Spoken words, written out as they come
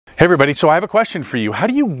Hey everybody, so I have a question for you. How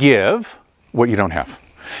do you give what you don't have?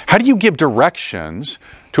 How do you give directions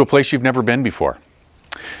to a place you've never been before?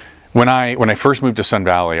 When I first moved to Sun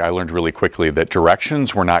Valley, I learned really quickly that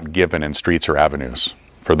directions were not given in streets or avenues.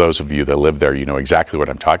 For those of you that live there, you know exactly what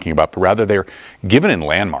I'm talking about, but rather they're given in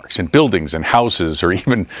landmarks, in buildings, and houses, or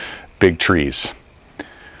even big trees.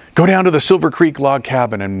 Go down to the Silver Creek log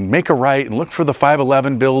cabin and make a right and look for the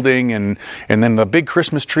 511 building and then the big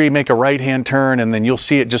Christmas tree, make a right-hand turn, and then you'll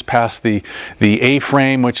see it just past the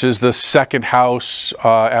A-frame, which is the second house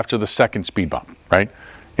after the second speed bump, right?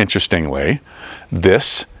 Interestingly,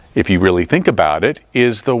 this, if you really think about it,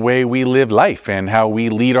 is the way we live life and how we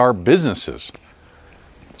lead our businesses.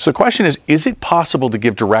 So the question is it possible to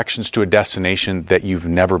give directions to a destination that you've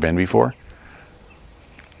never been before?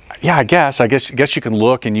 Yeah, I guess you can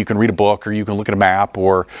look and you can read a book, or you can look at a map,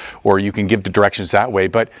 or you can give the directions that way.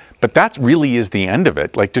 But that really is the end of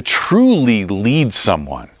it. Like, to truly lead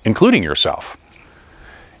someone, including yourself,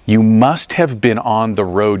 you must have been on the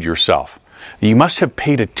road yourself. You must have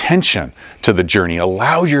paid attention to the journey,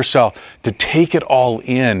 allowed yourself to take it all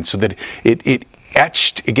in so that it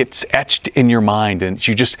gets etched in your mind, and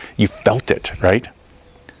you felt it, right?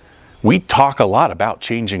 We talk a lot about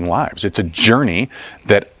changing lives. It's a journey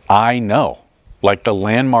that I know, like the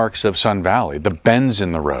landmarks of Sun Valley, the bends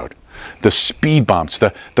in the road, the speed bumps,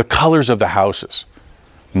 the colors of the houses.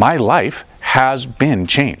 My life has been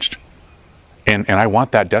changed. And I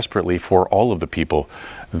want that desperately for all of the people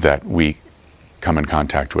that we come in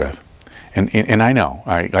contact with. And I know,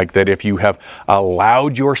 like that if you have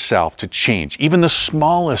allowed yourself to change even the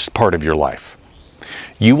smallest part of your life,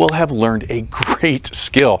 you will have learned a great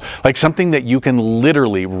skill, like something that you can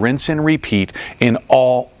literally rinse and repeat in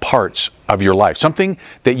all parts of your life, something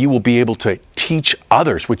that you will be able to teach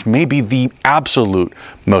others, which may be the absolute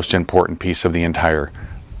most important piece of the entire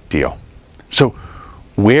deal. So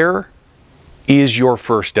where is your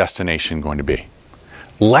first destination going to be?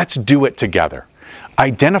 Let's do it together.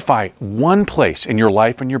 Identify one place in your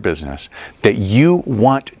life and your business that you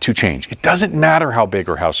want to change. It doesn't matter how big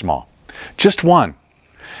or how small. Just one.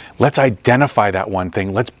 Let's identify that one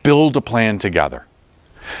thing. Let's build a plan together.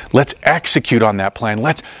 Let's execute on that plan.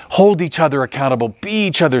 Let's hold each other accountable, be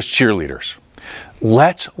each other's cheerleaders.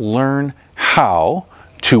 Let's learn how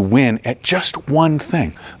to win at just one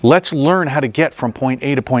thing. Let's learn how to get from point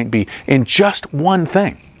A to point B in just one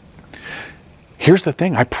thing. Here's the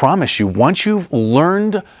thing, I promise you, once you've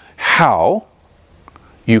learned how,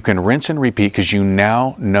 you can rinse and repeat because you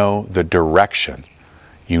now know the direction.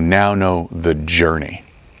 You now know the journey.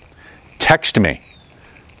 Text me,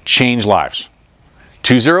 Change Lives,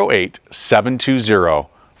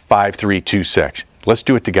 208-720-5326. Let's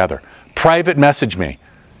do it together. Private message me,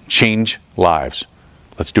 Change Lives.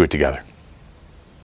 Let's do it together.